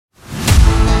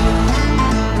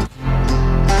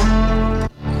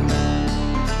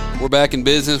back in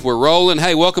business. We're rolling.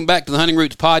 Hey, welcome back to the Hunting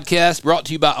Roots Podcast, brought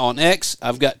to you by OnX.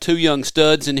 I've got two young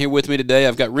studs in here with me today.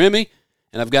 I've got Remy,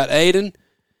 and I've got Aiden.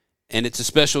 And it's a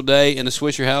special day in the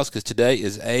Swisher house because today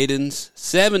is Aiden's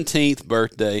 17th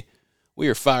birthday. We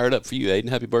are fired up for you, Aiden.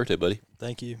 Happy birthday, buddy.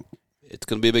 Thank you. It's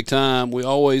going to be a big time. We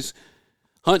always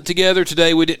hunt together.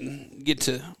 Today we didn't get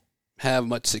to have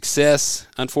much success,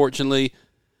 unfortunately.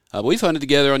 We've hunted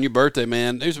together on your birthday,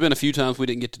 man. There's been a few times we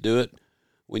didn't get to do it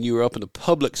when you were up in the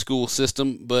public school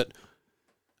system, but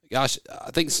gosh,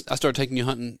 I think I started taking you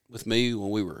hunting with me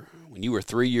when you were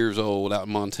 3 years old out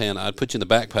in Montana. I'd put you in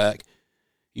the backpack.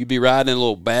 You'd be riding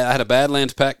I had a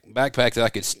Badlands backpack that I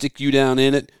could stick you down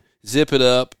in it, zip it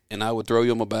up, and I would throw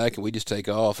you on my back, and we'd just take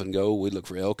off and go. We'd look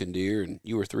for elk and deer, and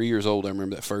you were 3 years old. I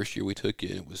remember that first year we took you,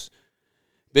 and it was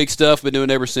big stuff. Been doing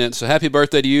it ever since. So happy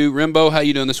birthday to you. Rimbo, how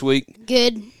you doing this week?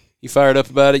 Good. You fired up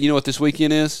about it? You know what this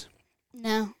weekend is?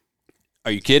 No. Are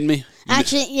you kidding me?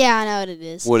 Yeah, I know what it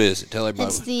is. What is it? Tell everybody.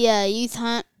 It's the youth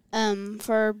hunt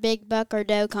for big buck or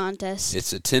doe contest.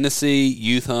 It's a Tennessee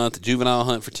youth hunt, the juvenile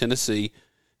hunt for Tennessee.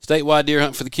 Statewide deer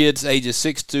hunt for the kids ages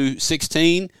 6 to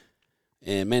 16.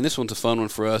 And, man, this one's a fun one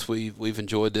for us. We've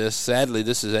enjoyed this. Sadly,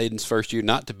 this is Aiden's first year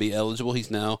not to be eligible.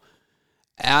 He's now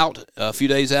out, a few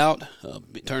days out,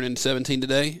 turning 17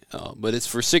 today. But it's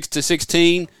for 6 to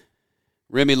 16.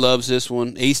 Remy loves this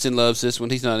one. Easton loves this one.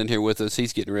 He's not in here with us.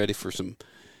 He's getting ready for some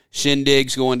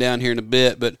shindigs going down here in a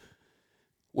bit. But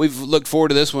we've looked forward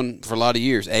to this one for a lot of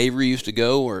years. Avery used to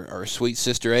go, or our sweet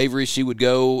sister Avery, she would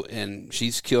go, and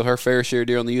she's killed her fair share of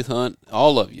deer on the youth hunt.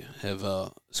 All of you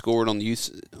have scored on the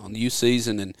youth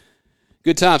season, and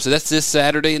good time. So that's this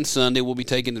Saturday and Sunday. We'll be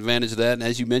taking advantage of that. And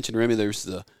as you mentioned, Remy, there's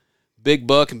the big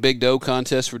buck and big doe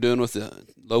contest we're doing with the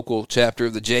local chapter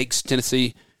of the Jakes,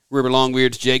 Tennessee River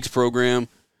Longbeards Jakes program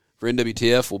for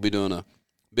NWTF. We'll be doing a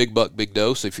big buck, big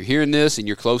doe. So if you're hearing this and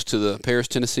you're close to the Paris,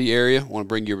 Tennessee area, want to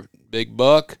bring your big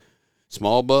buck,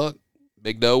 small buck,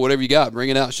 big doe, whatever you got, bring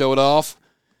it out, show it off.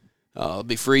 It'll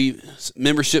be free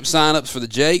membership sign-ups for the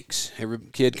Jakes. Every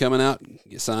kid coming out,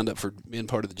 get signed up for being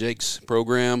part of the Jakes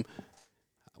program.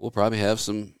 We'll probably have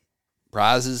some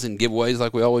prizes and giveaways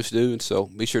like we always do, and so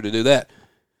be sure to do that.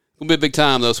 It's going to be a big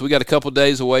time, though, so we got a couple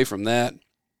days away from that.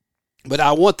 But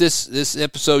I want this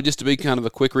episode just to be kind of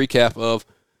a quick recap of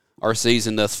our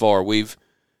season thus far. We've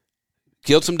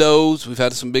killed some does. We've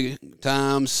had some big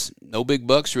times. No big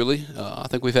bucks, really. I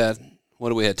think we've had,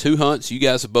 two hunts. You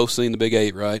guys have both seen the Big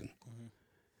 8, right?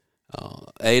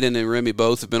 Mm-hmm. Aiden and Remy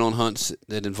both have been on hunts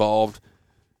that involved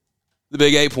the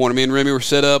Big 8-pointer. Me and Remy were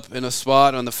set up in a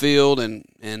spot on the field, and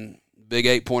Big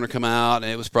 8-pointer come out,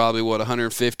 and it was probably,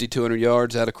 150, 200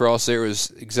 yards out across there. It was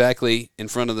exactly in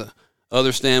front of the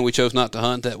other stand. We chose not to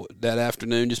hunt that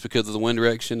afternoon just because of the wind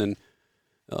direction, and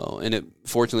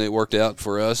fortunately it worked out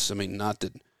for us. I mean, not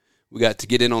that we got to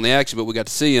get in on the action, but we got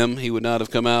to see him. He would not have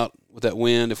come out with that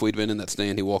wind if we'd been in that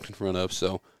stand he walked in front of.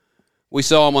 So we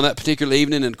saw him on that particular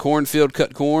evening in cornfield,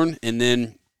 cut corn, and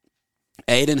then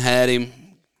Aiden had him.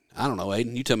 I don't know,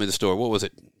 Aiden, you tell me the story. What was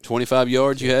it, 25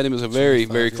 yards you had him? It was a very,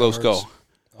 very close call.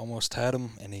 Almost had him,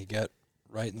 and he got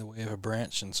right in the way of a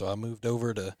branch, and so I moved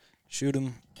over to shoot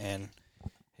him, and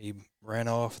he ran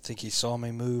off. I think he saw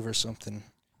me move or something,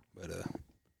 but a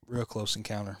real close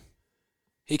encounter.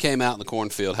 He came out in the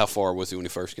cornfield. How far was he when he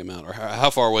first came out? Or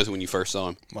how far was he when you first saw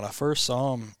him? When I first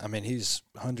saw him, I mean, he's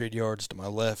 100 yards to my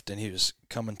left, and he was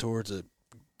coming towards a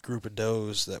group of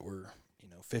does that were,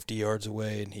 50 yards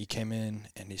away, and he came in,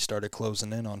 and he started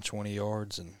closing in on 20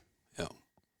 yards. And yeah,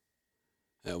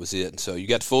 that was it. And so you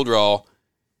got full draw,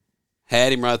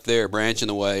 had him right there, branching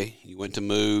away. You went to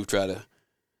move, try to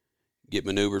get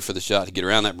maneuvered for the shot to get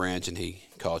around that branch, and he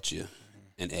caught you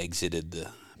and exited the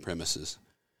premises.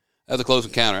 That was a close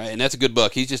encounter, and that's a good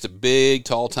buck. He's just a big,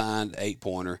 tall-tined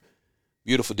 8-pointer,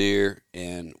 beautiful deer,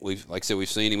 and we've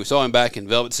seen him. We saw him back in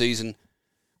velvet season,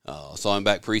 saw him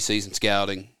back preseason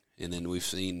scouting, and then we've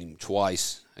seen him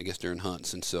twice, I guess, during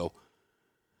hunts. And so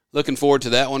looking forward to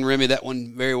that one, Remy. That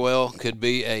one very well could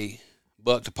be a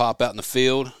buck to pop out in the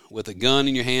field with a gun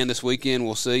in your hand this weekend.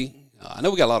 We'll see. I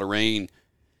know we got a lot of rain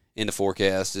in the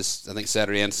forecast. I think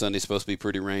Saturday and Sunday is supposed to be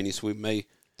pretty rainy, so we may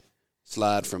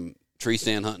slide from tree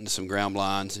stand hunting to some ground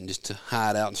blinds and just to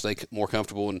hide out and stay more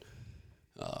comfortable and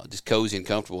just cozy and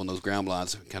comfortable. And those ground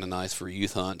blinds are kind of nice for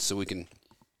youth hunts, so we can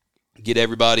get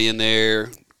everybody in there.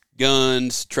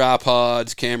 Guns,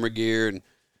 tripods, camera gear, and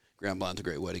ground blind's a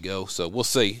great way to go. So we'll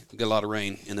see. We've got a lot of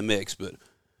rain in the mix, but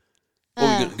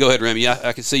go ahead, Remy.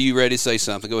 I can see you ready to say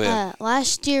something. Go ahead.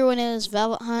 Last year when it was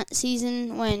velvet hunt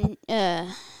season, when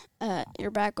your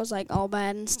back was like all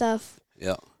bad and stuff.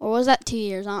 Yeah. Or was that 2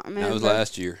 years? I don't remember. That was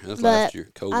last year.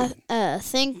 COVID. I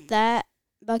think that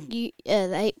Buck, the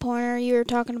 8-pointer you were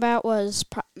talking about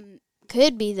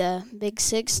could be the Big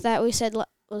 6 that we said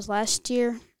was last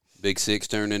year. Big 6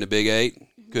 turned into Big 8.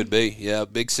 Could be. Yeah,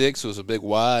 Big 6 was a big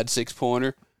wide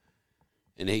 6-pointer.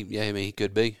 And he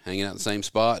could be hanging out in the same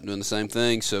spot, doing the same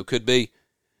thing. So could be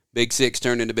Big 6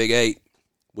 turned into Big 8.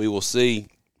 We will see,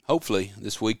 hopefully,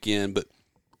 this weekend. But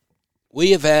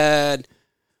we have had,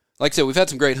 like I said, we've had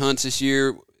some great hunts this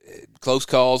year. Close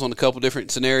calls on a couple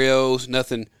different scenarios.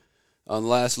 Nothing on the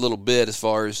last little bit as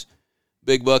far as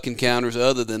big buck encounters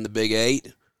other than the Big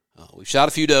 8. We've shot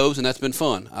a few does, and that's been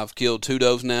fun. I've killed 2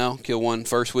 does now. Killed one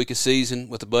first week of season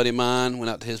with a buddy of mine. Went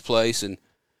out to his place, and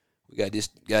we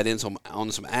got in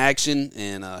on some action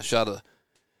and shot a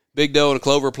big doe in a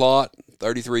clover plot,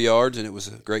 33 yards, and it was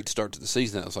a great start to the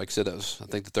season. That was, like I said, that was, I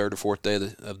think, the 3rd or 4th day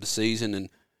of the season, and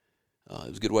it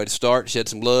was a good way to start, shed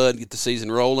some blood, get the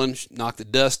season rolling, knock the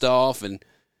dust off, and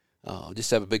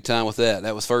just have a big time with that.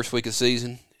 That was first week of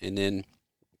season, and then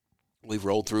we've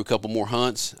rolled through a couple more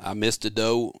hunts. I missed a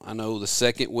doe. I know the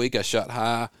second week I shot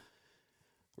high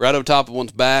right over top of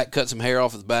one's back, cut some hair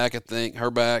off his back, I think,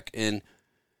 her back, and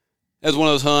that was one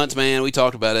of those hunts, man, we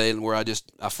talked about it, where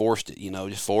I forced it,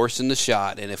 just forcing the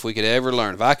shot. And if I could ever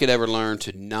learn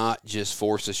to not just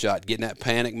force the shot, get in that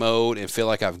panic mode and feel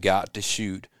like I've got to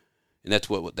shoot. And that's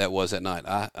what that was that night.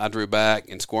 I drew back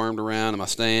and squirmed around in my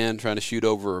stand trying to shoot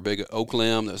over a big oak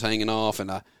limb that was hanging off. And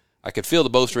I could feel the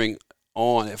bowstring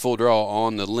on at full draw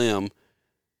on the limb.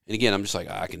 And again, I'm just like,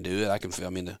 I can do it. I can feel,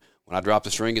 when I drop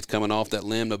the string, it's coming off that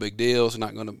limb, no big deal. It's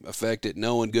not going to affect it.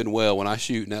 Knowing good and well when I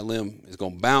shoot and that limb is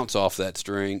going to bounce off that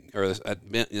string, or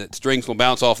that string's going to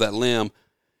bounce off that limb.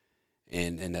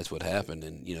 And that's what happened.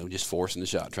 And, just forcing the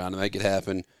shot, trying to make it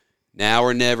happen. Now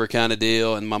or never kind of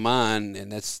deal in my mind.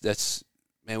 And that's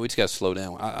man, we just got to slow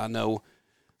down. I know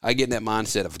I get in that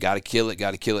mindset of got to kill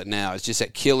it now. It's just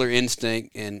that killer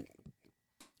instinct. And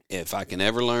if I can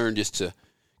ever learn just to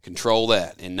control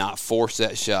that and not force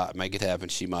that shot, make it happen,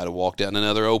 she might have walked out in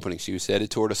another opening. She was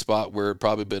headed toward a spot where it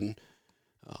probably been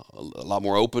a lot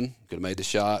more open, could have made the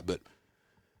shot, but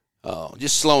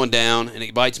just slowing down, and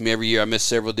it bites me every year. I miss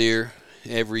several deer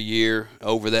every year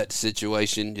over that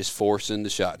situation, just forcing the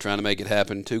shot, trying to make it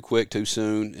happen too quick, too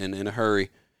soon, and in a hurry,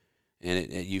 and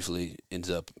it usually ends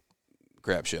up a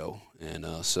crap show.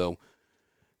 And so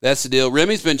that's the deal.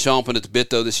 Remy's been chomping at the bit,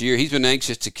 though, this year. He's been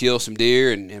anxious to kill some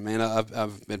deer, and man,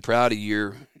 I've been proud of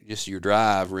your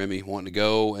drive, Remy, wanting to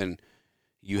go, and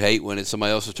you hate when it's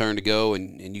somebody else's turn to go,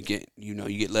 and you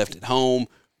get left at home.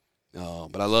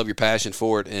 But I love your passion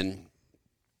for it, and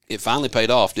it finally paid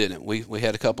off, didn't it? We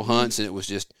had a couple hunts, and it was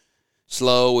just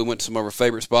slow. We went to some of our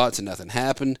favorite spots, and nothing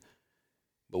happened.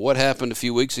 But what happened a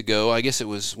few weeks ago? I guess it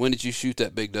was, when did you shoot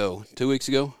that big doe? 2 weeks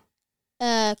ago?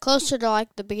 Closer to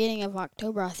the beginning of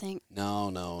October, I think.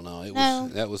 No.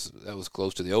 That was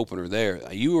close to the opener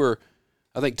there. You were,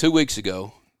 I think, 2 weeks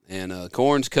ago, and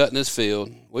Corn's cutting his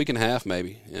field, week and a half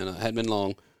maybe, and it hadn't been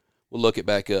long. We'll look it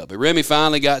back up. But Remy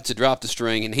finally got to drop the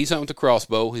string, and he's hunting with the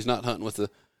crossbow. He's not hunting with the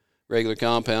regular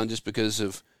compound just because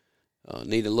of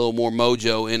needing a little more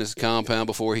mojo in his compound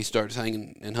before he starts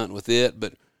hanging and hunting with it.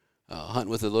 But hunting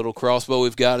with a little crossbow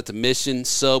we've got at the Mission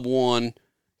Sub 1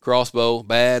 crossbow,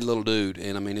 bad little dude.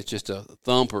 And, it's just a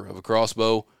thumper of a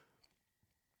crossbow,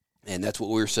 and that's what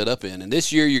we were set up in. And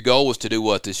this year your goal was to do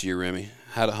what this year, Remy?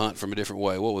 How to hunt from a different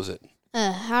way. What was it?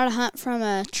 How to hunt from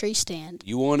a tree stand.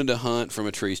 You wanted to hunt from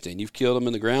a tree stand. You've killed them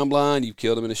in the ground blind. You've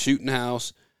killed them in a shooting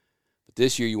house. But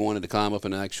this year you wanted to climb up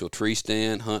an actual tree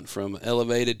stand, hunt from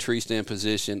elevated tree stand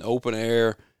position, open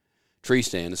air tree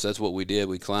stand. So that's what we did.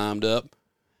 We climbed up,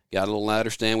 got a little ladder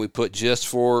stand we put just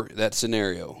for that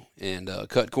scenario, and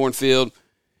cut cornfield.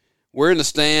 We're in the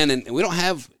stand, and we don't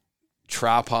have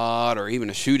tripod or even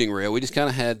a shooting rail. We just kind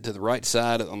of had to the right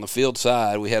side, on the field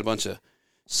side, we had a bunch of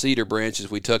cedar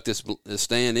branches we tucked this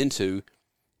stand into,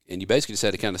 and you basically just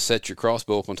had to kind of set your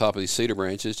crossbow up on top of these cedar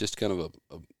branches, just kind of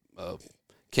a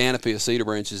canopy of cedar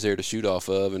branches there to shoot off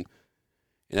of, and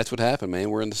that's what happened, man.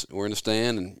 We're in the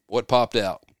stand, and what popped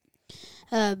out?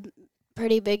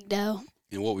 Pretty big doe.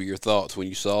 And what were your thoughts when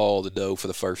you saw the doe for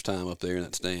the first time up there in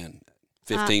that stand,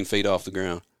 15 feet off the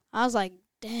ground? I was like,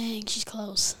 dang, she's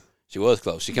close. She was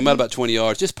close. She came out about 20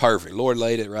 yards, just perfect. Lord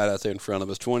laid it right out there in front of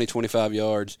us, 20, 25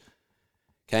 yards.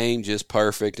 Came just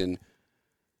perfect, and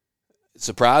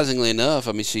surprisingly enough,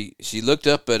 she looked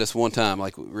up at us one time.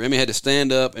 Like, Remy had to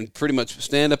stand up and pretty much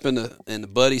stand up in the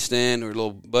buddy stand, or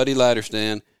little buddy ladder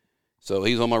stand. So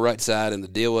he was on my right side, and the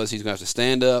deal was he's going to have to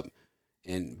stand up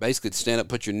and basically stand up,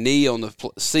 put your knee on the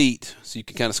seat so you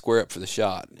can kind of square up for the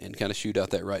shot and kind of shoot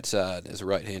out that right side as a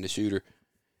right-handed shooter.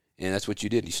 And that's what you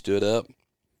did. You stood up,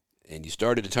 and you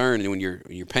started to turn, and when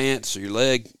your pants or your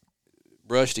leg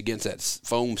brushed against that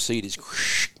foam seat, it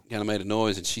kind of made a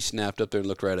noise, and she snapped up there and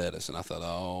looked right at us. And I thought,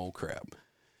 oh, crap.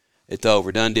 It's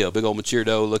over. Done deal. Big old mature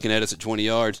doe looking at us at 20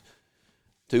 yards.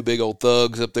 Two big old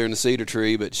thugs up there in the cedar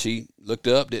tree, but she looked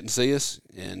up, didn't see us,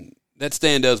 and that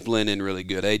stand does blend in really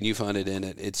good. Aiden, you find it in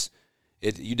it.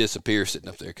 You disappear sitting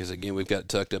up there because, again, we've got it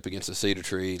tucked up against a cedar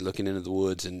tree looking into the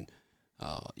woods, and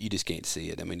you just can't see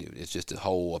it. I mean, it's just a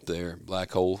hole up there,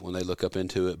 black hole when they look up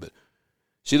into it. But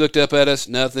she looked up at us,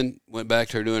 nothing, went back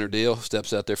to her doing her deal,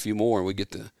 steps out there a few more, and we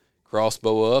get the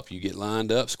crossbow up. You get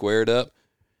lined up, squared up,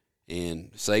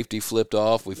 and safety flipped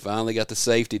off. We finally got the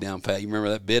safety down pat. You remember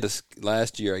that bit of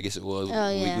last year, I guess it was. Oh,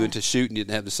 yeah. We went to shoot and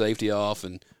didn't have the safety off,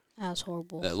 and That was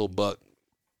horrible. that little buck,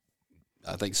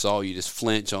 I think, saw you just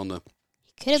flinch on the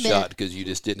Could have shot been. because you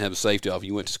just didn't have the safety off.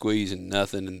 You went to squeeze and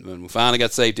nothing, and when we finally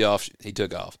got safety off, he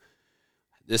took off.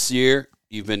 This year,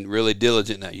 you've been really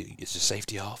diligent. Now, is the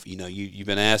safety off? You've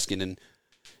been asking, and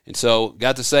so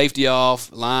got the safety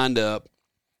off, lined up.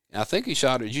 And I think he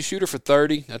shot her. Did you shoot her for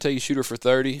 30? I tell you, shoot her for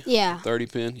 30? Yeah. 30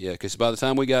 pin? Yeah, because by the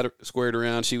time we got her squared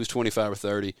around, she was 25 or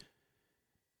 30.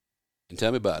 And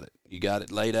tell me about it. You got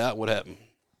it laid out. What happened?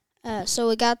 So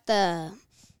we got the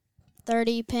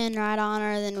 30 pin right on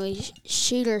her. Then we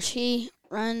shoot her. She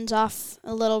runs off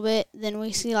a little bit. Then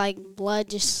we see like blood,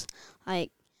 just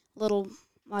like little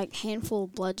like handful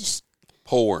of blood, just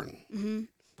Pouring. hmm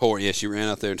Pouring. Yeah, she ran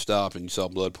out there and stopped, and you saw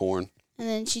blood pouring. And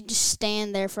then she just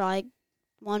stand there for like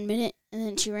 1 minute, and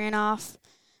then she ran off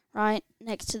right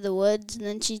next to the woods, and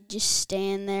then she just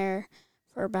stand there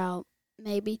for about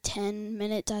maybe 10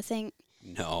 minutes, I think.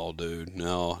 No, dude,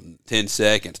 no. 10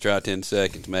 seconds. Try 10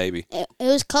 seconds, maybe. It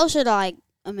was closer to like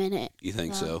a minute. You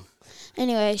think so?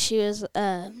 Anyway, she was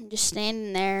just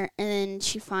standing there, and then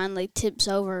she finally tips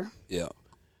over. Yeah.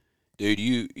 Dude,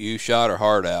 you shot her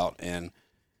heart out, and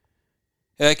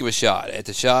heck of a shot. At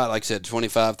the shot, like I said,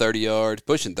 25, 30 yards,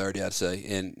 pushing 30, I'd say.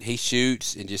 And he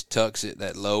shoots and just tucks it,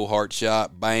 that low heart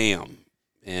shot, bam.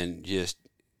 And just,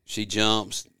 she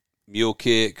jumps, mule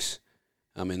kicks.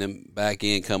 I mean, them back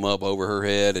end come up over her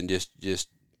head and just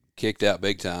kicked out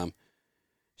big time.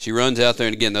 She runs out there,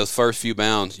 and again, those first few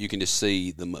bounds, you can just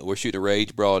see we're shooting a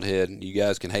Rage broadhead. You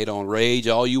guys can hate on Rage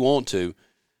all you want to,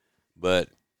 but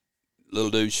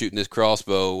little dude shooting this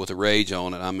crossbow with a Rage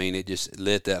on it, I mean, it just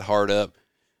lit that heart up.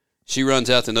 She runs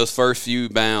out there, and those first few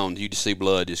bounds, you just see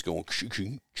blood just going,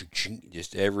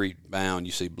 just every bound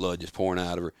you see blood just pouring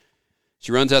out of her.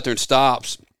 She runs out there and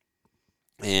stops,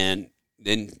 and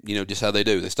then, just how they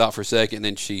do. They stop for a second, and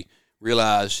then she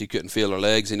realized she couldn't feel her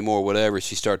legs anymore or whatever.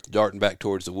 She started darting back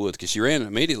towards the woods because she ran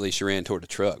toward the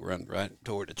truck, run right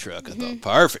toward the truck. I thought,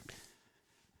 perfect.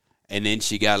 And then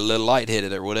she got a little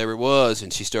lightheaded or whatever it was,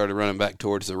 and she started running back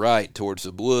towards the right, towards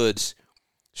the woods.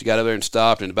 She got over there and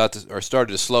stopped and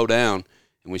started to slow down.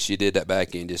 And when she did, that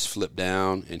back end just flipped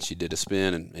down, and she did a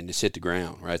spin and just hit the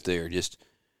ground right there. Just,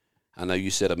 I know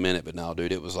you said a minute, but no,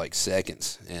 dude, it was like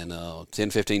seconds. And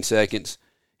 10, 15 seconds,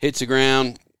 hits the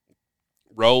ground,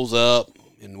 rolls up,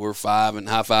 and we're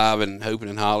high-fiving and hooping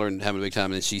and hollering and having a big time.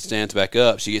 And then she stands back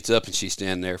up. She gets up, and she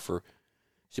stands there for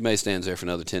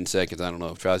another 10 seconds. I don't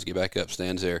know. Tries to get back up,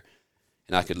 stands there.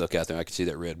 And I could look out there, and I could see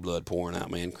that red blood pouring out,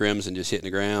 man. Crimson just hitting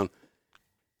the ground.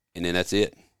 And then that's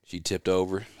it. She tipped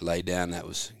over, laid down. That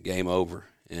was game over.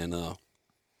 And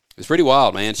it's pretty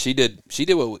wild, man. She did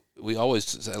what we always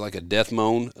say, like a death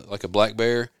moan, like a black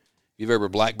bear. You've ever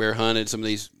black bear hunted some of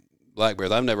these black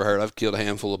bears? I've never heard. I've killed a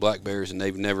handful of black bears, and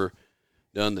they've never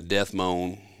done the death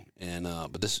moan. And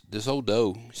but this old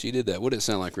doe, she did that. What did it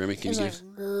sound like, Remy? Can you give us?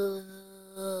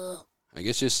 I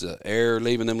guess just the air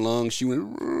leaving them lungs. She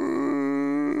went.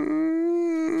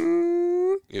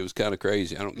 It was kind of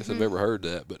crazy. I don't guess I've ever heard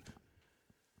that, but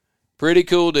pretty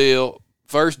cool deal.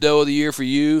 First doe of the year for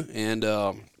you, and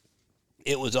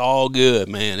it was all good,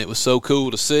 man. It was so cool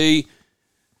to see.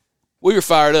 We were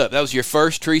fired up. That was your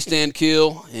first tree stand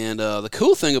kill, and the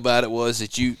cool thing about it was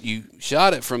that you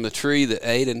shot it from the tree that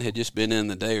Aiden had just been in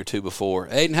the day or two before.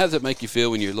 Aiden, how does it make you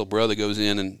feel when your little brother goes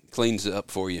in and cleans it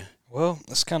up for you? Well,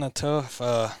 it's kind of tough,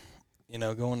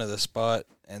 going to the spot,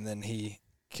 and then he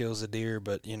kills a deer,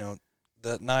 but,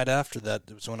 that night after that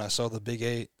was when I saw the big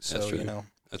 8. So, That's right.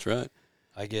 That's right.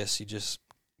 I guess you just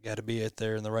got to be out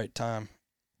there in the right time.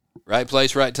 Right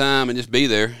place, right time, and just be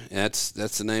there. That's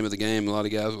the name of the game. A lot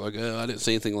of guys are like, oh, I didn't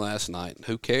see anything last night.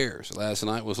 Who cares? Last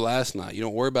night was last night. You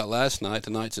don't worry about last night.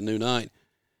 Tonight's a new night.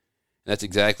 That's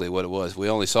exactly what it was. We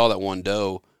only saw that one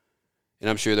doe,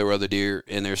 and I'm sure there were other deer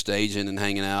in there staging and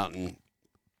hanging out and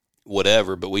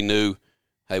whatever, but we knew,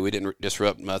 hey, we didn't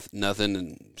disrupt nothing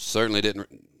and certainly didn't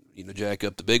jack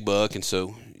up the big buck, and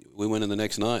so we went in the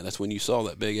next night. That's when you saw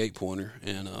that big 8-pointer.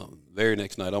 And very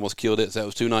next night, almost killed it. So that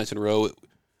was 2 nights in a row. It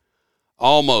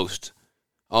almost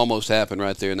happened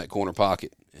right there in that corner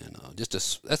pocket. And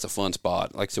that's a fun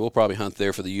spot. Like I said, we'll probably hunt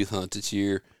there for the youth hunts this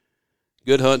year.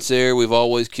 Good hunts there. We've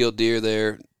always killed deer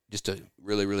there. Just a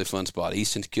really, really fun spot.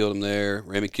 Easton's killed them there.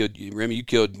 Remy, you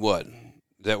killed what?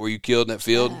 Is that where you killed in that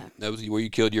field? That was where you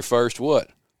killed your first what?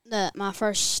 My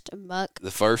first buck.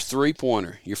 The first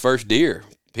 3-pointer. Your first deer,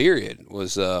 period,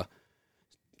 was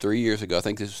 3 years ago. I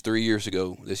think this was 3 years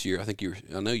ago this year.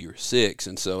 I know you were 6.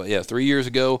 And so, yeah, 3 years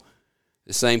ago,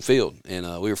 the same field. And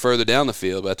we were further down the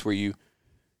field. But that's where you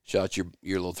shot your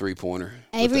little 3-pointer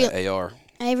with the AR.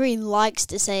 Avery likes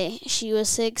to say she was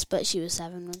 6, but she was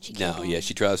 7 when she killed him. Yeah,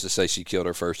 she tries to say she killed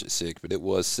her first at 6, but it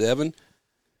was 7.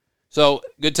 So,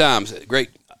 good times.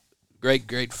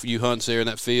 Great few hunts there in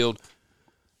that field.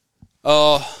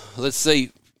 Let's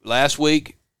see. Last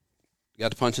week,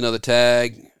 got to punch another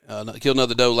tag. Killed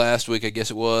another doe last week, I guess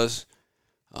it was.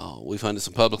 We've hunted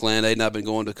some public land. Aiden and I have been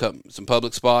going to some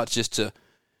public spots just to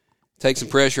take some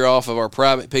pressure off of our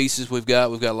private pieces we've got.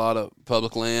 We've got a lot of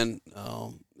public land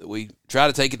that we try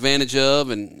to take advantage of,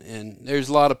 and there's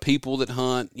a lot of people that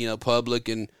hunt, public,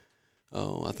 and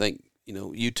I think,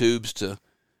 YouTube's to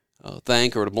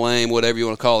thank or to blame, whatever you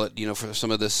want to call it, for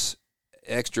some of this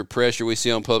extra pressure we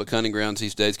see on public hunting grounds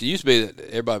these days. 'Cause it used to be that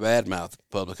everybody badmouth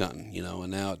public hunting,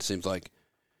 and now it seems like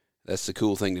that's the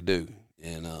cool thing to do.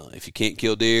 And if you can't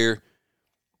kill deer,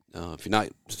 if you're not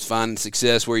finding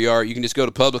success where you are, you can just go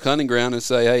to public hunting ground and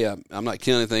say, hey, I'm not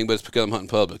killing anything, but it's because I'm hunting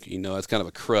public. That's kind of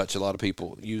a crutch. A lot of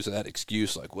people use that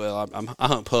excuse like, well, I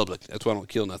hunt public. That's why I don't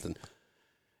kill nothing.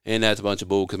 And that's a bunch of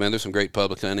bull because, man, there's some great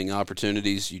public hunting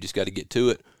opportunities. You just got to get to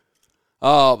it.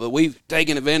 But we've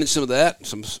taken advantage of some of that,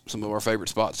 some of our favorite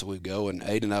spots that we go. And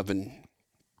Aiden and I have been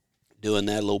doing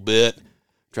that a little bit,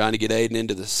 trying to get Aiden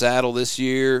into the saddle this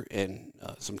year and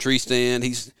some tree stand.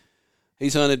 He's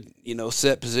hunted,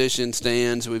 set position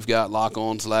stands. We've got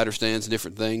lock-ons, ladder stands, and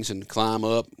different things, and climb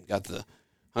up. Got the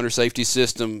hunter safety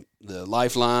system, the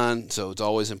lifeline, so it's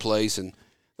always in place, and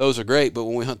those are great. But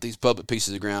when we hunt these public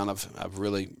pieces of ground, I've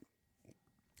really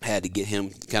had to get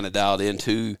him kind of dialed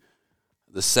into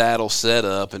the saddle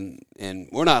setup, and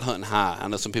we're not hunting high. I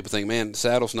know some people think, man, the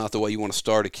saddle's not the way you want to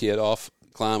start a kid off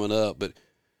climbing up, but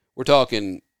we're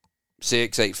talking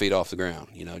 6-8 feet off the ground,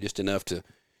 just enough to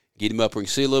get him up where he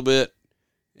can see a little bit,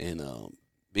 and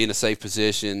be in a safe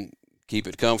position, keep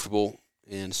it comfortable.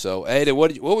 And so, Ada,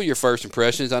 what were your first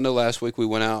impressions? I know last week we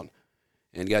went out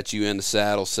and got you in the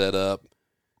saddle set up.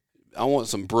 I want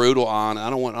some brutal on. I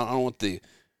don't want the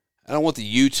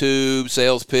YouTube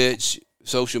sales pitch,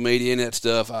 social media, and that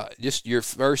stuff. Just your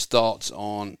first thoughts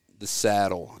on the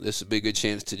saddle. This would be a good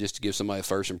chance to just give somebody a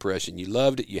first impression. You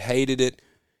loved it. You hated it.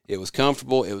 It was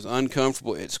comfortable. It was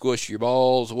uncomfortable. It squished your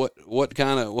balls. What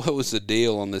was the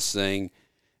deal on this thing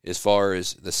as far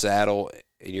as the saddle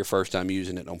and your first time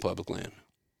using it on public land?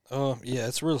 Yeah,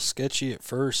 it's real sketchy at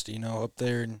first, up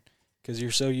there, because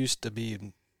you're so used to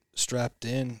being strapped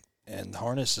in and the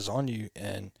harness is on you,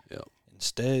 and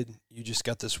instead you just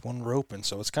got this one rope, and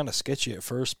so it's kind of sketchy at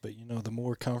first, but, the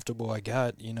more comfortable I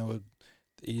got, the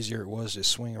easier it was to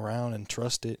swing around and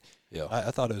trust it. Yeah.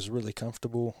 I thought it was really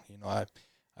comfortable. I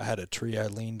had a tree I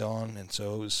leaned on, and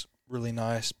so it was really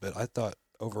nice, but I thought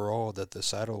overall that the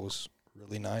saddle was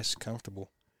really nice,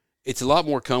 comfortable. It's a lot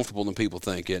more comfortable than people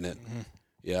think, isn't it? Mm-hmm.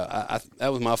 Yeah,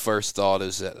 that was my first thought,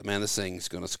 is that, man, this thing's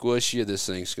going to squish you, this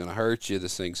thing's going to hurt you,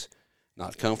 this thing's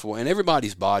not comfortable. And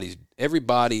everybody's body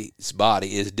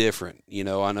is different.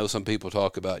 I know some people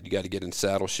talk about you got to get in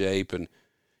saddle shape and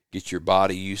get your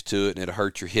body used to it, and it'll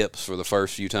hurt your hips for the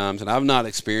first few times. And I've not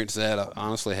experienced that. I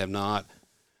honestly have not.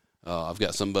 I've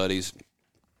got some buddies.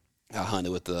 I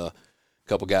hunted with a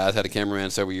couple guys, had a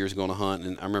cameraman several years ago on a hunt,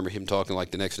 and I remember him talking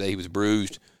like the next day he was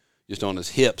bruised just on his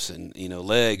hips and,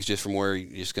 legs, just from where he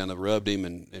just kind of rubbed him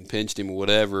and pinched him or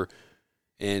whatever.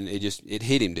 And it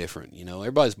hit him different.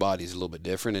 Everybody's body is a little bit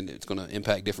different, and it's going to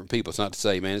impact different people. It's not to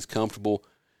say, man, it's comfortable.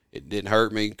 It didn't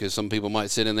hurt me, because some people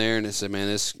might sit in there and they say, man,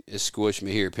 this squished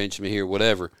me here, pinched me here,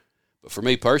 whatever. But for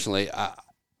me personally,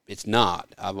 it's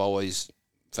not. I've always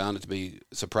found it to be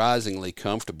surprisingly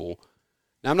comfortable.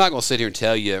 Now, I'm not going to sit here and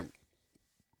tell you,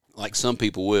 like some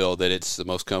people will, that it's the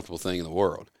most comfortable thing in the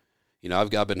world.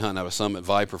 I've been hunting out of Summit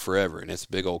Viper forever, and it's a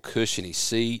big old cushiony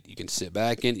seat. You can sit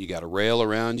back in it. You got a rail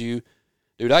around you.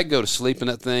 Dude, I can go to sleep in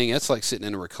that thing. That's like sitting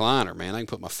in a recliner, man. I can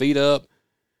put my feet up,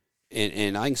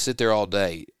 and I can sit there all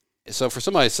day. So for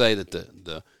somebody to say that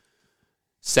the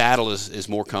saddle is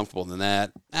more comfortable than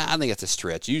that, I think that's a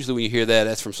stretch. Usually when you hear that,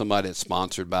 that's from somebody that's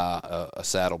sponsored by a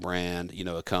saddle brand,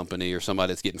 a company, or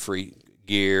somebody that's getting free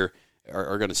gear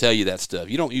are going to tell you that stuff.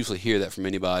 You don't usually hear that from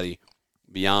anybody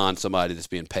beyond somebody that's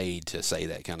being paid to say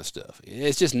that kind of stuff.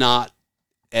 It's just not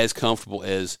as comfortable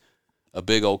as a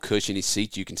big old cushiony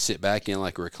seat you can sit back in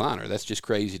like a recliner. That's just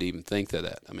crazy to even think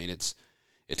that. I mean, it's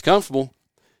comfortable,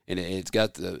 and it's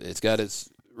got its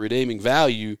redeeming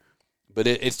value, but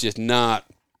it's just not.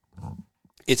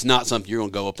 It's not something you're going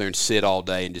to go up there and sit all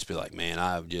day and just be like, man,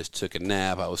 I just took a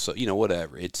nap. I was so,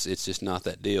 whatever. It's just not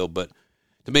that deal. But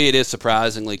to me, it is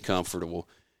surprisingly comfortable.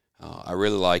 I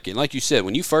really like it. And like you said,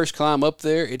 when you first climb up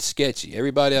there, it's sketchy.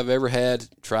 Everybody I've ever had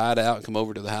try it out and come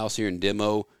over to the house here and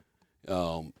demo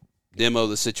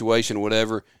the situation or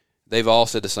whatever, they've all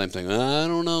said the same thing. I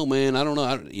don't know, man. I don't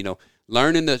know.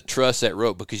 Learning to trust that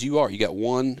rope, because you got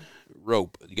one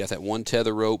rope. You got that one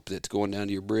tether rope that's going down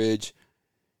to your bridge,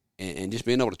 and just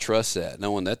being able to trust that,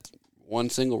 knowing that one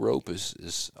single rope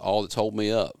is all that's holding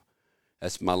me up.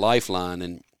 That's my lifeline,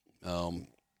 and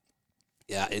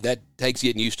that takes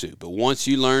getting used to. But once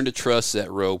you learn to trust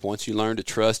that rope, once you learn to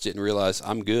trust it and realize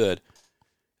I'm good,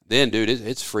 then, dude,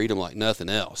 it's freedom like nothing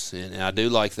else. And I do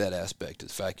like that aspect of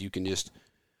the fact you can just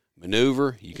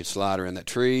maneuver, you can slide around that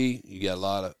tree, you got a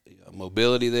lot of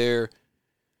mobility there.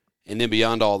 And then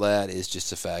beyond all that is just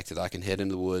the fact that I can head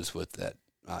into the woods with that.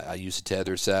 I use a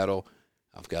tethered saddle.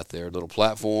 I've got their little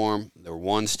platform. They're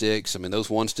one sticks. I mean, those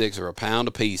one sticks are a pound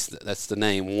a piece. That's the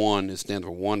name. One. It stands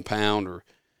for 1 pound, or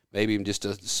maybe even just a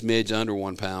smidge under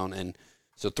 1 pound. And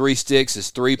so 3 sticks is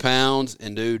 3 pounds.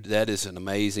 And, dude, that is an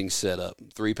amazing setup.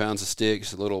 3 pounds of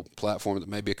sticks, a little platform that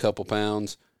may be a couple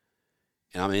pounds,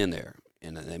 and I'm in there.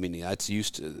 And, I mean, that's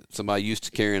somebody used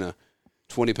to carrying a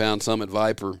 20-pound Summit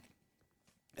Viper.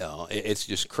 It's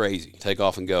just crazy. Take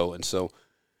off and go. And so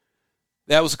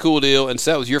that was a cool deal. And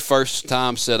so that was your first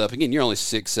time set up. Again, you're only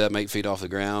 6, 7, 8 feet off the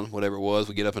ground, whatever it was.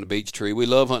 We get up in a beech tree. We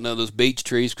love hunting those beech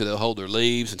trees because they'll hold their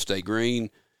leaves and stay green.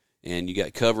 And you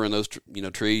got cover in those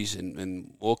trees,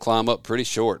 and we'll climb up pretty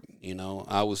short.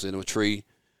 I was in a tree,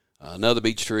 another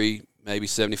beech tree, maybe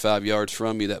 75 yards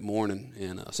from me that morning.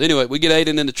 And so anyway, we get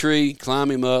Aiden in the tree,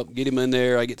 climb him up, get him in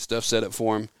there. I get stuff set up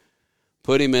for him.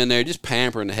 Put him in there, just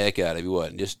pampering the heck out of him.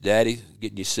 Wasn't just daddy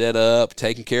getting you set up,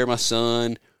 taking care of my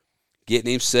son,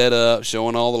 getting him set up,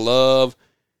 showing all the love.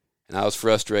 And I was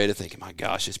frustrated, thinking, my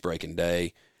gosh, it's breaking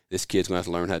day. This kid's going to have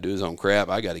to learn how to do his own crap.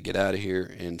 I got to get out of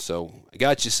here. And so I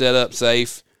got you set up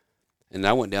safe, and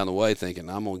I went down the way thinking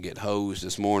I'm going to get hosed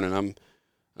this morning.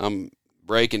 I'm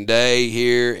breaking day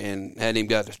here, and I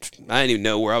didn't even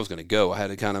know where I was going to go. I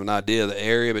had a kind of an idea of the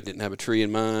area, but didn't have a tree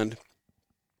in mind.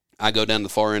 I go down the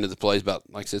far end of the place, about,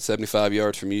 like I said, 75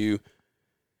 yards from you,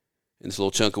 in this little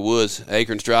chunk of woods.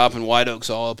 Acorns dropping, white oaks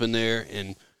all up in there,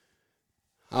 and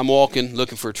I'm walking,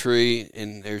 looking for a tree,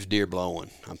 and there's deer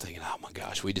blowing. I'm thinking, oh, my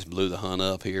gosh, we just blew the hunt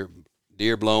up here.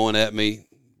 Deer blowing at me,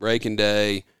 breaking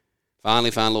day.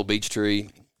 Finally find a little beech tree,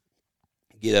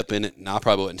 get up in it, and I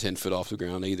probably wasn't 10 foot off the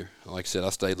ground either. Like I said, I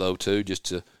stayed low, too, just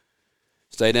to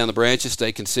stay down the branches,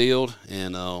 stay concealed.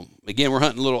 And, again, we're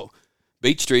hunting little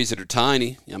beech trees that are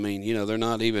tiny. I mean, they're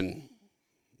not even,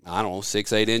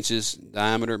 6, 8 inches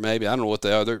diameter maybe. I don't know what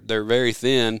they are. They're very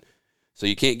thin, so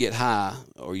you can't get high,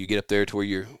 or you get up there to where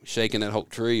you're shaking that whole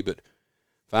tree. But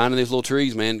finding these little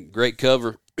trees, man, great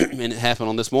cover, and it happened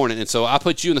on this morning. And so I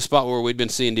put you in the spot where we'd been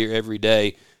seeing deer every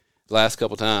day the last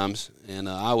couple times, and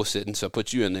I was sitting, so I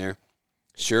put you in there.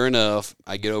 Sure enough,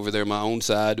 I get over there on my own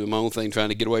side, doing my own thing, trying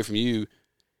to get away from you,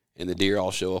 and the deer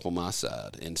all show up on my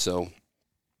side. And so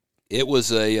it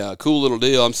was a cool little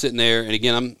deal. I'm sitting there, and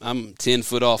again, I'm 10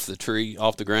 foot off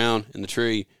the ground in the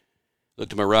tree. Look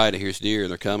to my right, and here's deer,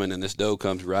 and they're coming, and this doe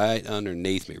comes right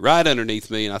underneath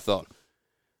me, and I thought,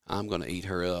 I'm going to eat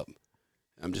her up.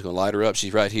 I'm just going to light her up.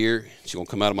 She's right here. She's going to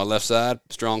come out of my left side,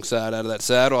 strong side out of that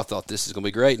saddle. I thought this is going to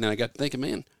be great, and then I got to thinking,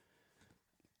 man,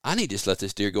 I need to just let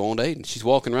this deer go on to Aiden. She's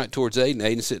walking right towards Aiden.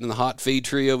 Aiden's sitting in the hot feed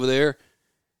tree over there,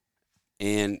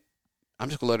 and I'm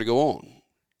just going to let her go on.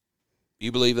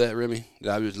 You believe that, Remy? Did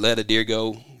I just let a deer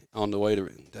go on the way to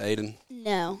Aiden?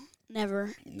 No,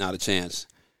 never. Not a chance.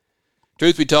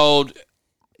 Truth be told,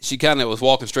 she kind of was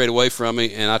walking straight away from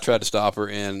me, and I tried to stop her,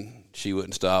 and she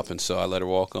wouldn't stop, and so I let her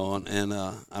walk on. And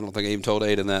I don't think I even told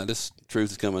Aiden that. This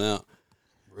truth is coming out.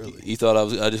 Really? You thought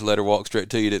I just let her walk straight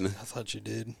to you, didn't I? I thought you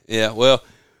did. Yeah, well,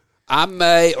 I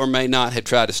may or may not have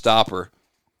tried to stop her,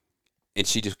 and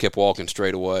she just kept walking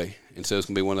straight away. And so it's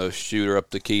going to be one of those shoot her up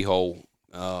the keyhole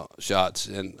shots,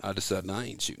 and I decided, I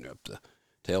ain't shooting her up the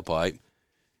tailpipe.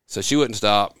 So she wouldn't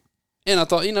stop, and I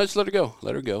thought, just let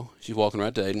her go. She's walking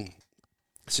right to Aiden.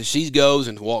 So she goes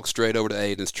and walks straight over to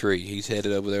Aiden's tree. He's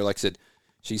headed over there, like I said,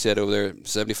 she's headed over there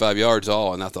 75 yards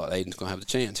all, and I thought Aiden's going to have the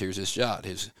chance. Here's his shot,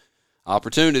 his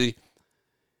opportunity.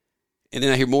 And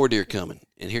then I hear more deer coming,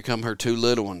 and here come her two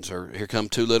little ones,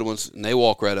 and they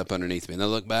walk right up underneath me. And I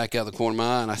look back out the corner of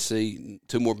my eye, and I see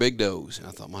two more big does. And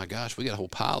I thought, my gosh, we got a whole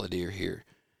pile of deer here.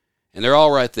 And they're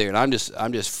all right there, and I'm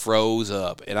just froze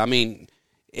up. And I mean,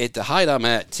 at the height I'm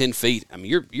at, 10 feet, I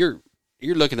mean, you're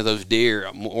looking at those deer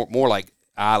more like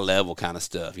eye level kind of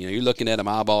stuff. You know, you're looking at them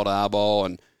eyeball to eyeball,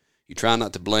 and you try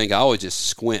not to blink. I always just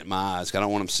squint my eyes 'cause I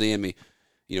don't want them seeing me.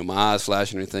 You know, my eyes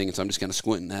flashing or anything, and so I'm just kind of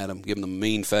squinting at them, giving them a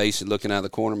mean face and looking out of the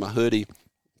corner of my hoodie.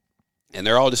 And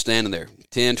they're all just standing there,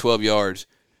 10, 12 yards.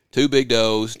 Two big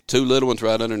does, two little ones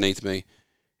right underneath me,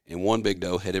 and one big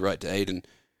doe headed right to Aiden.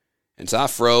 And so I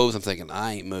froze. I'm thinking,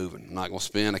 I ain't moving. I'm not going to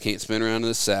spin. I can't spin around in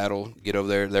the saddle, get over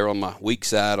there. They're on my weak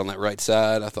side, on that right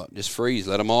side. I thought, just freeze.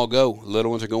 Let them all go. The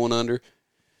little ones are going under,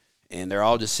 and they're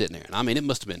all just sitting there. And I mean, it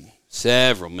must have been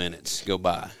several minutes go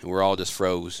by, and we're all just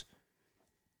froze.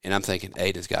 And I'm thinking,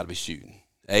 Aiden's got to be shooting.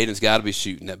 Aiden's got to be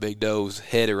shooting. That big doe's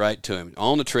headed right to him.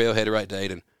 On the trail, headed right to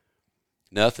Aiden.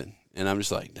 Nothing. And I'm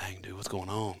just like, dang, dude, what's going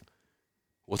on?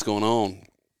 What's going on?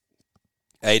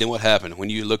 Aiden, what happened?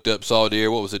 When you looked up, saw a deer,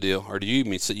 what was the deal? Or did you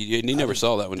even see? You never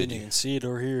saw that one, did you? Didn't even see it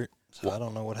or hear it, so I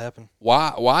don't know what happened.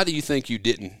 Why do you think you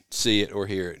didn't see it or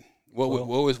hear it?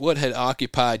 What had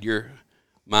occupied your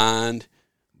mind,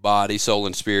 body, soul,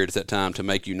 and spirit at that time to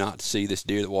make you not see this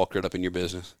deer that walked right up in your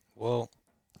business? Well,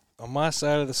 on my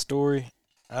side of the story,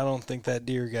 I don't think that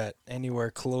deer got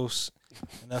anywhere close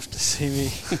enough to see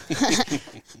me.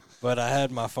 But I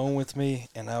had my phone with me,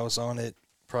 and I was on it,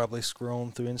 probably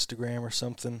scrolling through Instagram or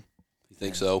something. You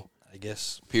think so? I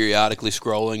guess. Periodically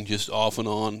scrolling, just off and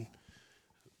on.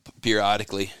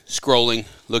 Periodically scrolling,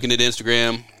 looking at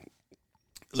Instagram,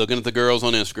 looking at the girls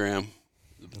on Instagram,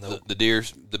 Nope. the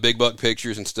deers, the big buck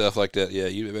pictures and stuff like that. Yeah,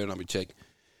 you better not be checking.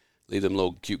 Leave them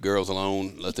little cute girls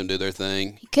alone. Let them do their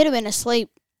thing. He could have been asleep.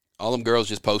 All them girls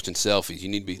just posting selfies. You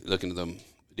need to be looking at them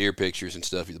deer pictures and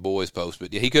stuff the boys post.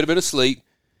 But yeah, he could have been asleep.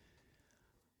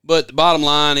 But the bottom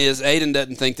line is Aiden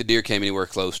doesn't think the deer came anywhere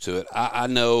close to it. I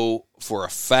know for a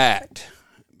fact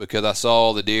because I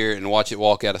saw the deer and watch it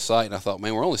walk out of sight, and I thought,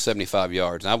 man, we're only 75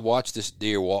 yards. And I've watched this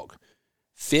deer walk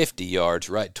 50 yards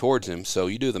right towards him. So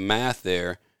you do the math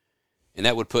there, and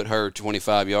that would put her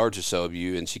 25 yards or so of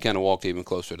you, and she kind of walked even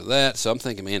closer to that. So I'm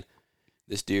thinking, man,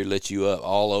 this deer lit you up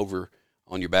all over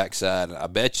on your backside. I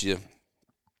bet you,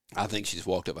 I think she just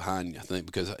walked up behind you, I think,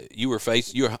 because you were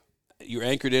you're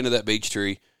anchored into that beech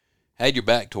tree, had your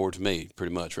back towards me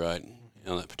pretty much, right,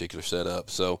 on that particular setup.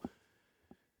 So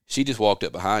she just walked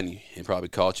up behind you and probably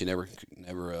caught you.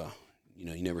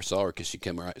 You never saw her because she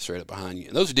came right straight up behind you.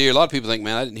 And those deer, a lot of people think,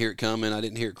 man, I didn't hear it coming. I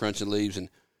didn't hear it crunching leaves. And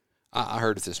I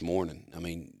heard it this morning. I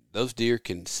mean, those deer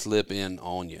can slip in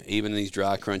on you, even in these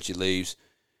dry, crunchy leaves,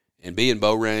 and be in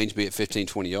bow range, be at 15,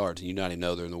 20 yards, and you not even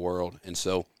know they're in the world. And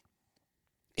so,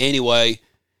 anyway,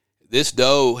 this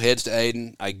doe heads to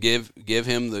Aiden. I give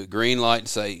him the green light and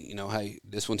say, hey,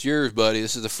 this one's yours, buddy.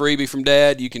 This is a freebie from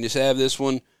Dad. You can just have this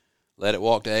one. Let it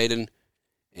walk to Aiden.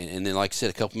 And then, like I said,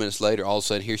 a couple minutes later, all of a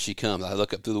sudden, here she comes. I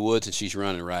look up through the woods, and she's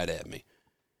running right at me.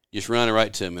 Just running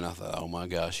right to me. And I thought, oh, my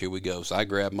gosh, here we go. So I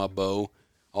grabbed my bow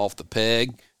off the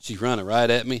peg. She's running right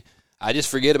at me. I just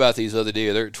forget about these other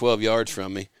deer. They're 12 yards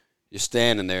from me, just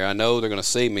standing there. I know they're going to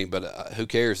see me, but who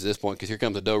cares at this point because here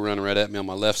comes a doe running right at me on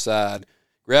my left side.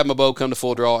 Grab my bow, come to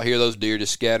full draw. I hear those deer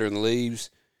just scatter in the leaves.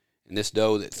 And this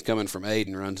doe that's coming from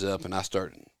Aiden runs up, and I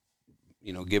start,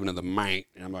 giving her the mank.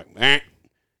 And I'm like, mank.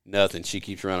 Nothing. She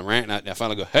keeps running around. And I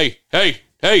finally go, hey, hey,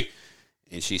 hey.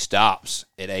 And she stops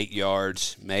at 8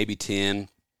 yards, maybe 10,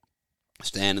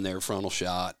 standing there, frontal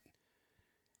shot.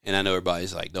 And I know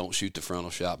everybody's like, don't shoot the frontal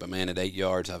shot. But, man, at 8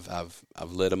 yards, I've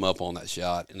lit them up on that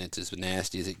shot, and it's as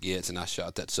nasty as it gets. And I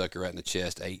shot that sucker right in the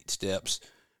chest 8 steps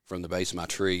from the base of my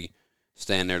tree,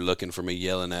 standing there looking for me,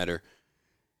 yelling at her.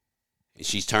 And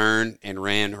she's turned and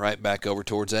ran right back over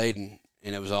towards Aiden,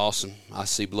 and it was awesome. I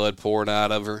see blood pouring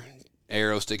out of her,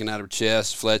 arrow sticking out of her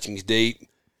chest, fletchings deep.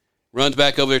 Runs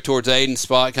back over there towards Aiden's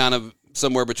spot, kind of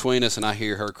somewhere between us, and I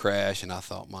hear her crash, and I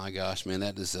thought, my gosh, man,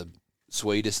 that is the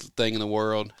sweetest thing in the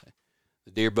world.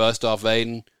 The deer bust off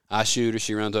Aiden. I shoot her.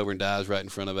 She runs over and dies right in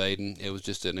front of Aiden. It was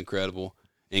just an incredible,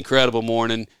 incredible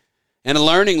morning and a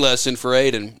learning lesson for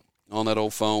Aiden on that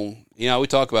old phone. We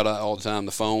talk about it all the time,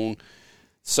 the phone.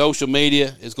 Social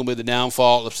media is going to be the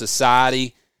downfall of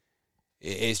society.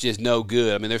 It's just no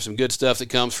good. I mean, there's some good stuff that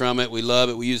comes from it. We love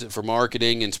it. We use it for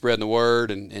marketing and spreading the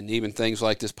word and even things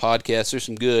like this podcast. There's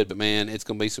some good, but, man, it's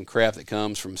going to be some crap that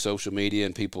comes from social media,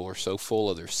 and people are so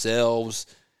full of themselves.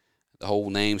 The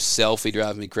whole name selfie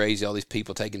drives me crazy. All these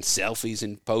people taking selfies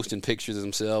and posting pictures of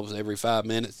themselves every 5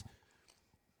 minutes.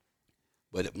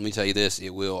 But let me tell you this,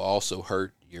 it will also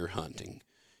hurt your hunting.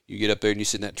 You get up there and you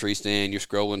sit in that tree stand, you're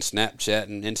scrolling Snapchat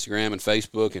and Instagram and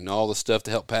Facebook and all the stuff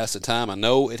to help pass the time. I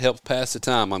know it helps pass the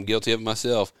time. I'm guilty of it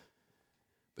myself.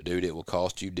 But, dude, it will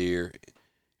cost you dear.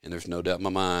 And there's no doubt in my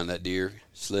mind that deer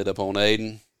slid up on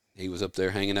Aiden. He was up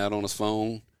there hanging out on his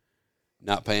phone,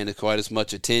 not paying it quite as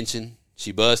much attention.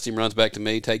 She busts him, runs back to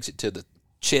me, takes it to the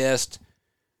chest,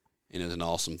 and it was an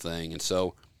awesome thing. And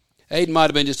so Aiden might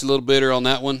have been just a little bitter on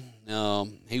that one.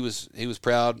 He was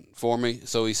proud for me,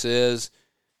 so he says.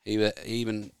 He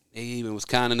even was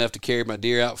kind enough to carry my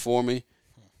deer out for me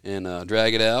and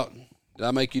drag it out. Did I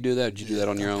make you do that? Or did you do that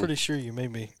on your own? I'm pretty sure you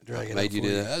made me drag it out. Made you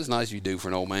do that. That was nice of you to do for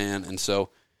an old man. And so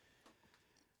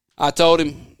I told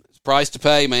him, it's a price to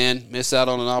pay, man. Miss out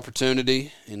on an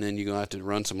opportunity, and then you're going to have to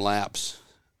run some laps,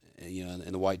 you know,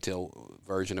 in the whitetail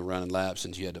version of running laps,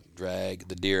 since you had to drag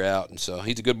the deer out. And so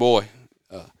he's a good boy,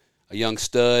 a young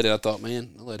stud. And I thought,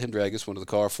 man, I'll let him drag this one to the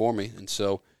car for me. And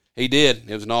so he did.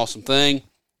 It was an awesome thing.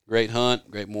 Great hunt,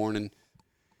 great morning,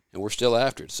 and we're still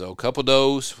after it. So a couple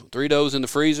does, 3 does in the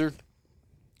freezer.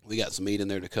 We got some meat in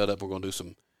there to cut up. We're going to do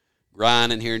some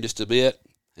grinding here in just a bit,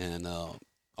 and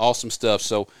awesome stuff.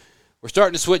 So we're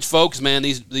starting to switch folks, man.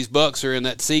 These bucks are in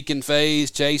that seeking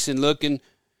phase, chasing, looking,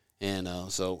 and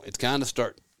so it's kind of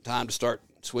time to start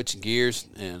switching gears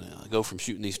and go from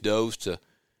shooting these does to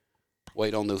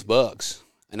wait on those bucks.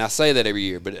 And I say that every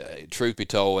year, but truth be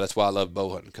told, that's why I love bow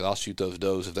hunting, because I'll shoot those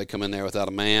does. If they come in there without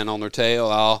a man on their tail,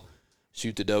 I'll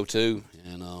shoot the doe too,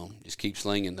 and just keep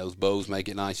slinging. Those bows make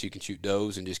it nice. You can shoot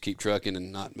does and just keep trucking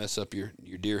and not mess up your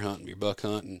deer hunt and your buck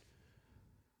hunt. And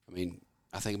I mean,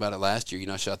 I think about it last year. You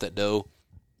know, I shot that doe,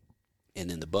 and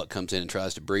then the buck comes in and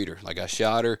tries to breed her. Like, I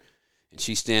shot her, and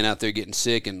she's standing out there getting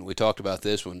sick, and we talked about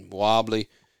this one, wobbly,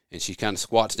 and she kind of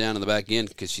squats down in the back end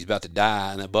because she's about to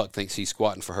die, and that buck thinks he's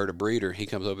squatting for her to breed her. He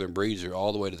comes over and breeds her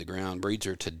all the way to the ground, breeds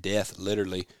her to death,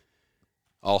 literally.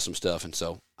 Awesome stuff. And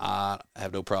so I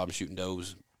have no problem shooting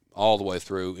does all the way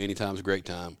through. Anytime's a great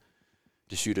time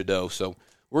to shoot a doe. So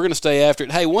we're going to stay after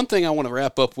it. Hey, one thing I want to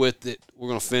wrap up with that we're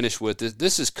going to finish with,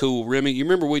 this is cool. Remy, you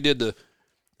remember we did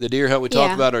the deer hunt? We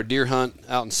talked about our deer hunt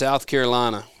out in South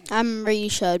Carolina. I remember you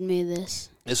showed me this.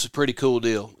 This is a pretty cool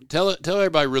deal. Tell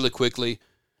everybody really quickly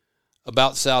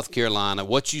about South Carolina,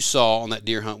 what you saw on that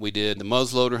deer hunt we did, the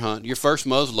muzzleloader hunt, your first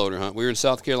muzzleloader hunt. We were in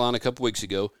South Carolina a couple weeks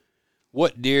ago.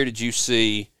 What deer did you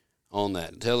see on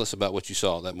that? Tell us about what you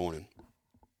saw that morning.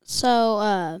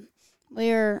 So we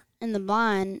were in the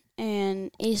blind, and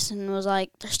Easton was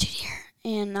like, "There's 2 deer."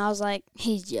 And I was like,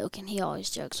 he's joking. He always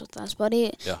jokes with us. But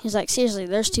he's like, seriously,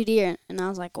 there's 2 deer. And I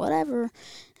was like, whatever.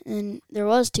 And there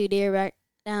was 2 deer back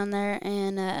down there.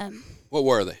 And what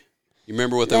were they? You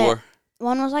remember what they were?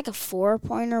 One was like a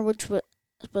 4-pointer, which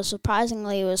was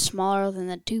surprisingly, it was smaller than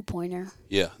the 2-pointer.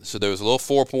 Yeah, so there was a little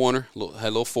 4-pointer, had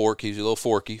a little fork. He was a little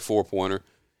forky 4-pointer.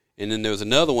 And then there was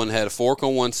another one that had a fork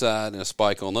on one side and a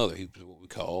spike on the other. He was what we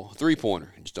call a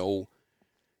 3-pointer. Just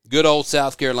good old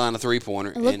South Carolina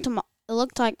 3-pointer. It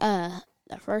looked like the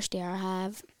first deer I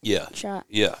have shot.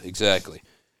 Yeah, exactly.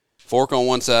 Fork on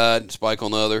one side, spike on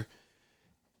the other.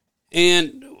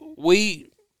 And we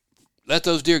let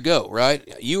those deer go, right?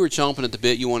 You were chomping at the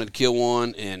bit. You wanted to kill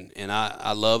one, and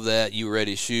I love that. You were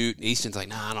ready to shoot. Easton's like,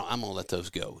 nah, I'm going to let those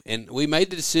go. And we made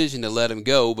the decision to let them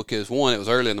go because, one, it was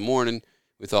early in the morning.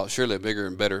 We thought surely a bigger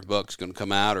and better buck's going to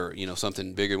come out, or,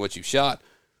 something bigger than what you shot.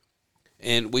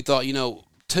 And we thought,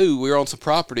 2, we were on some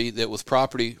property that was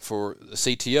property for the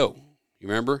CTO. You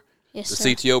remember? Yes, the sir.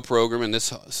 CTO program, and this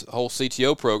whole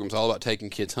CTO program is all about taking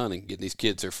kids hunting, getting these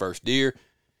kids their first deer.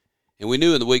 And we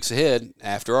knew in the weeks ahead,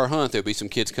 after our hunt, there'd be some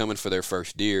kids coming for their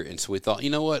first deer. And so we thought,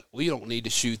 you know what? We don't need to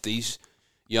shoot these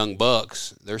young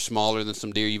bucks. They're smaller than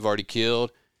some deer you've already killed.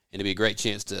 And it'd be a great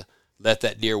chance to let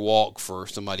that deer walk for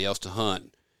somebody else to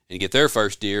hunt and get their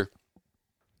first deer.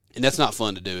 And that's not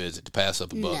fun to do, is it, to pass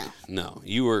up a buck? No.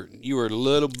 You were a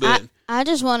little bit. I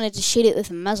just wanted to shoot it with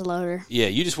a muzzleloader. Yeah,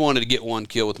 you just wanted to get one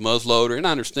kill with a muzzleloader. And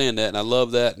I understand that, and I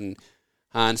love that. And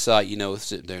hindsight,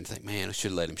 sitting there and think, man, I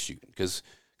should have let him shoot. Because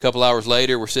a couple hours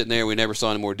later, we're sitting there. We never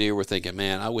saw any more deer. We're thinking,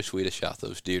 man, I wish we'd have shot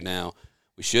those deer now.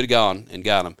 We should have gone and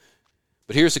got them.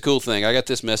 But here's the cool thing. I got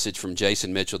this message from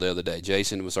Jason Mitchell the other day.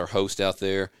 Jason was our host out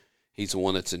there. He's the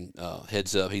one that's in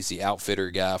heads up. He's the outfitter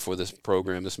guy for this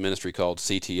program, this ministry called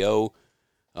CTO,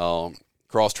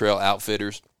 Cross Trail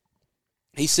Outfitters.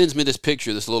 He sends me this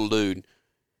picture of this little dude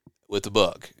with the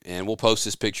buck, and we'll post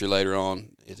this picture later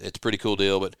on. It's a pretty cool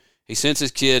deal. But he sends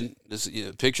his kid this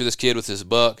picture of this kid with his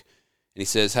buck. And he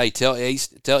says, hey, tell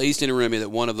Easton and Remy that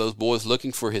one of those boys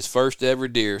looking for his first ever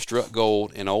deer struck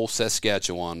gold in old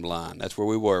Saskatchewan blind. That's where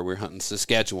we were. We were hunting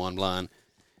Saskatchewan blind.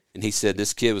 And he said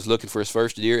this kid was looking for his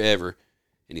first deer ever,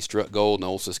 and he struck gold in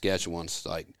old Saskatchewan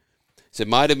site. It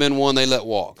might have been one they let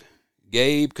walk.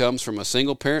 Gabe comes from a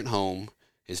single-parent home.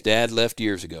 His dad left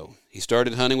years ago. He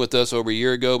started hunting with us over a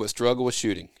year ago but struggled with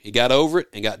shooting. He got over it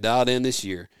and got dialed in this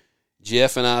year.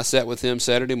 Jeff and I sat with him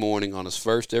Saturday morning on his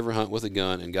first ever hunt with a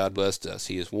gun, and God blessed us.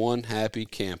 He is one happy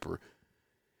camper.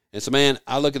 And so, man,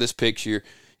 I look at this picture.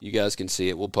 You guys can see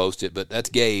it. We'll post it. But that's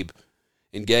Gabe.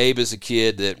 And Gabe is a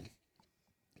kid that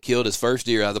killed his first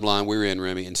deer out of the blind we were in,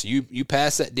 Remy. And so you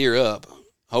pass that deer up,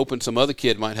 hoping some other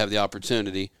kid might have the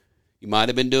opportunity. You might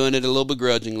have been doing it a little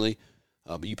begrudgingly,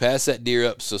 but you pass that deer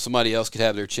up so somebody else could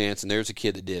have their chance, and there's a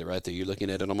kid that did it right there. You're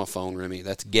looking at it on my phone, Remy.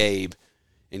 That's Gabe.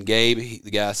 And Gabe,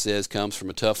 the guy says, comes from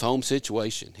a tough home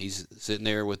situation. He's sitting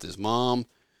there with his mom.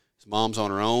 His mom's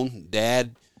on her own.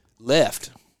 Dad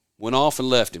went off and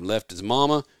left him, left his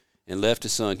mama and left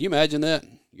his son. Can you imagine that?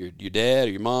 Your dad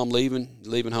or your mom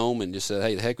leaving home and just said,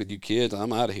 hey, the heck with you kids,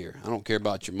 I'm out of here. I don't care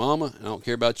about your mama. I don't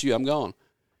care about you. I'm gone.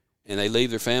 And they leave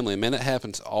their family. And, man, that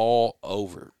happens all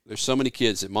over. There's so many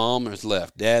kids that mom has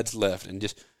left, dad's left, and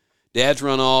just dad's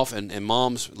run off and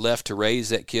mom's left to raise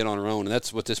that kid on her own. And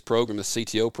that's what this program, the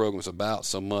CTO program, is about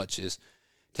so much, is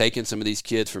taking some of these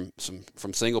kids from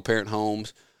single-parent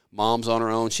homes. Mom's on her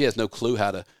own. She has no clue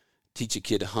how to teach a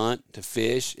kid to hunt, to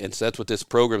fish, and so that's what this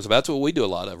program's about. That's what we do a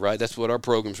lot of, right? That's what our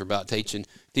programs are about, teaching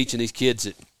these kids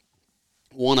that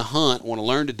want to hunt, want to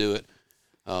learn to do it,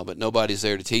 but nobody's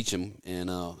there to teach them. And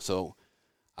so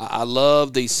I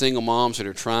love these single moms that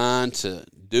are trying to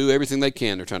do everything they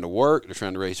can. They're trying to work, they're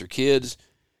trying to raise their kids,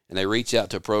 and they reach out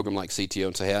to a program like CTO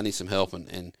and say, hey, I need some help.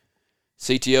 And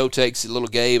CTO takes little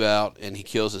Gabe out, and he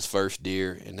kills his first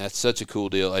deer, and that's such a cool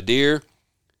deal. A deer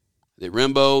that,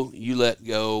 Rimbo, you let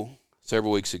go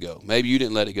several weeks ago. Maybe you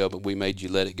didn't let it go, but we made you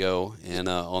let it go, and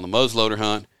on the muzzleloader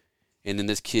hunt, and then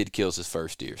this kid kills his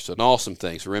first deer. So an awesome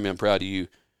thing. So, Remy, I'm proud of you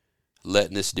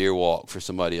letting this deer walk for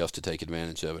somebody else to take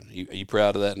advantage of it. Are you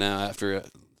proud of that now after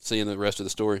seeing the rest of the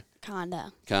story?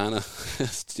 Kinda.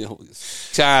 Still,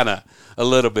 kinda. A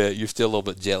little bit. You're still a little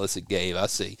bit jealous of Gabe. I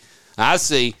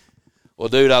see. Well,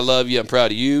 dude, I love you. I'm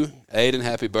proud of you. Aiden,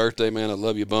 happy birthday, man. I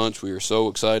love you a bunch. We are so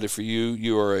excited for you.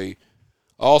 You are a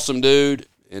awesome dude,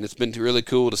 and it's been really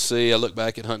cool to see. I look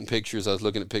back at hunting pictures. I was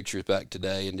looking at pictures back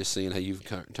today and just seeing how you've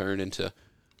turned into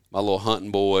my little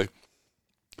hunting boy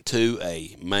to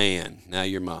a man. Now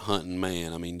you're my hunting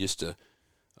man. I mean, just a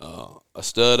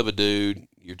stud of a dude.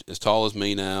 You're as tall as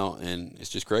me now, and it's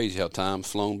just crazy how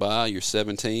time's flown by. You're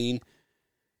 17,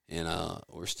 and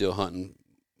we're still hunting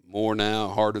more now,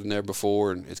 harder than ever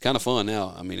before, and it's kind of fun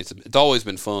now. I mean, it's always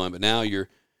been fun, but now you're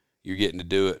getting to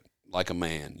do it like a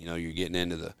man. You know, you're getting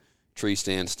into the tree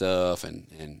stand stuff and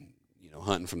you know,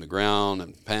 hunting from the ground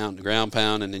and ground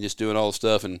pounding and just doing all the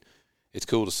stuff, and it's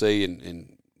cool to see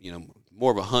and you know,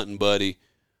 more of a hunting buddy,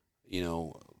 you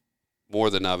know, more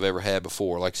than I've ever had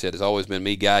before. Like I said, it's always been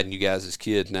me guiding you guys as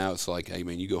kids. Now it's like, hey,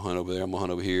 man, you go hunt over there, I'm going to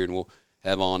hunt over here, and we'll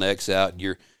have OnX out.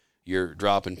 You're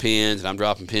dropping pins, and I'm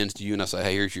dropping pins to you, and I say,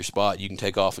 hey, here's your spot. You can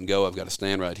take off and go. I've got to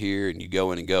stand right here, and you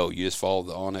go in and go. You just follow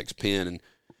the OnX pin, and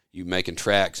you making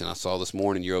tracks. And I saw this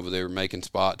morning you're over there making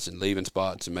spots and leaving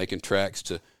spots and making tracks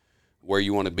to where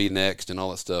you want to be next and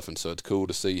all that stuff. And so it's cool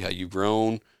to see how you've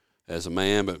grown as a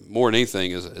man, but more than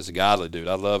anything as a godly dude.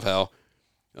 I love how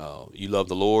you love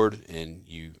the Lord, and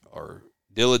you are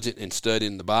diligent in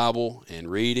studying the Bible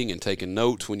and reading and taking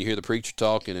notes when you hear the preacher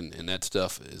talking, and that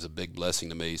stuff is a big blessing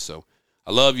to me. So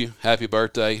I love you. Happy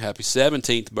birthday. Happy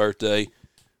 17th birthday.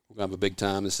 We're going to have a big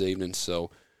time this evening.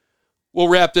 So we'll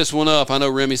wrap this one up. I know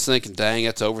Remy's thinking, dang,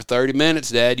 that's over 30 minutes,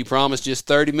 Dad. You promised just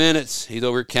 30 minutes. He's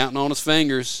over here counting on his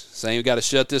fingers, saying we got to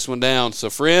shut this one down. So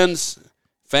friends,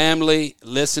 family,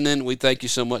 listening, we thank you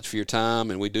so much for your time,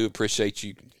 and we do appreciate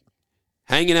you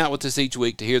hanging out with us each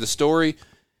week to hear the story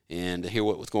and to hear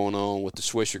what's going on with the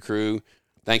Swisher crew.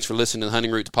 Thanks for listening to the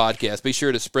Hunting Roots podcast. Be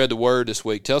sure to spread the word this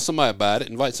week. Tell somebody about it.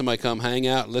 Invite somebody to come hang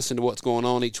out and listen to what's going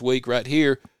on each week right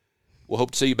here. We'll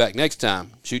hope to see you back next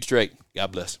time. Shoot straight.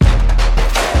 God bless.